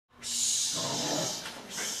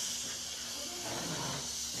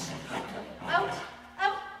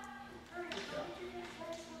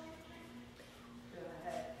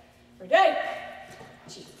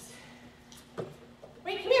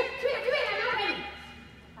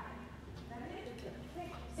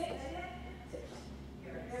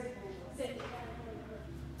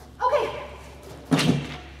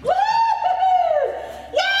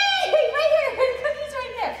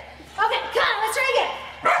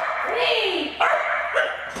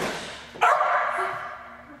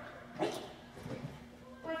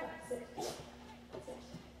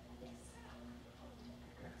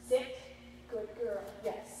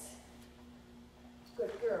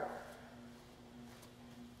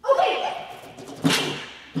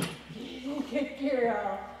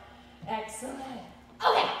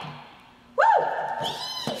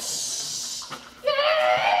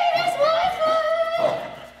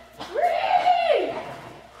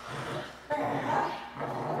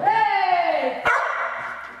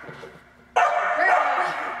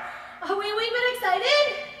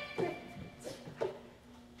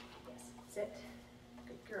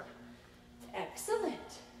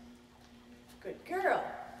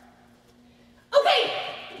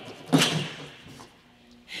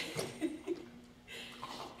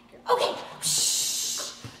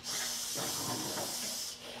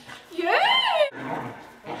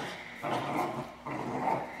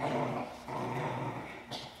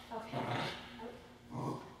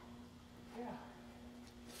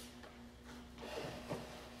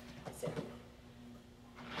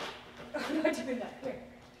not doing that. Here.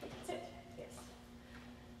 Sit. Yes.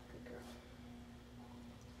 Good girl.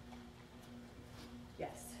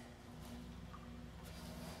 Yes.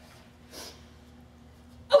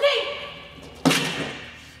 Okay.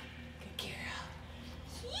 Good girl.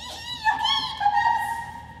 Okay, pup-ups.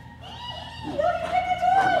 You can do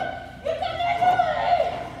it. You can do it.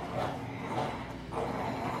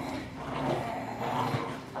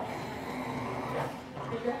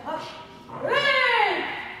 Good girl. Hush. Ready.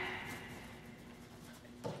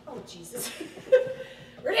 Oh, Jesus.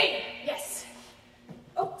 Ready? Yes.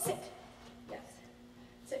 Oh, sit. Yes.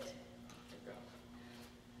 Sit. Good girl.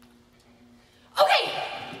 Okay.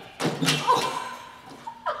 Oh.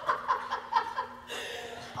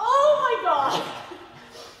 Oh my God.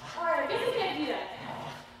 All right, I guess I can't do that.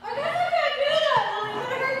 I guess I can't do that. Well, you're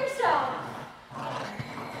gonna hurt yourself.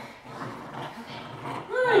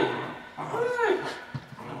 Okay.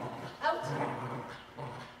 Out.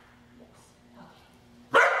 Yes.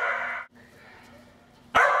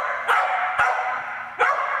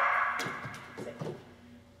 Sit.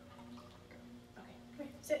 Okay, come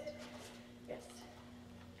here, sit. Yes.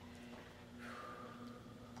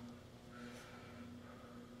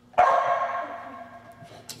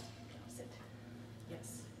 Sit. Yes.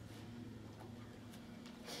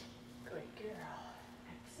 Good girl.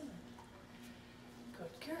 Excellent.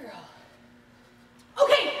 Good girl.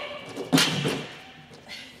 Okay.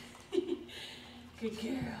 Good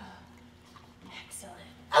girl.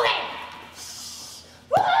 Excellent. Okay.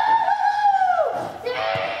 Woo!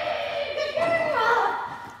 Yay! Good girl.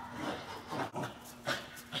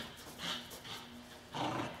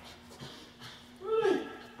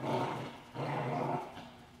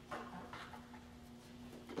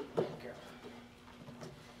 Good girl.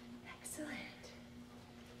 Excellent.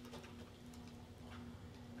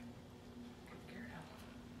 Good girl.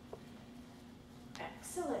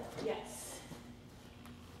 Excellent. Yes.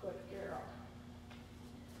 Good girl.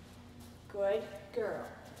 Good girl.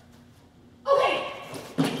 Okay.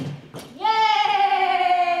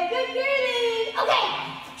 Yay! Good girlie. Okay.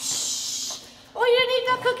 Shh. Oh, you didn't eat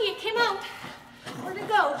that cookie. It came out. Where'd it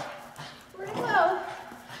go? Where'd it go?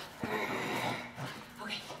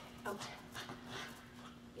 Okay. Out.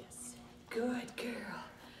 Yes. Good girl.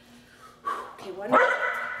 Okay, one more.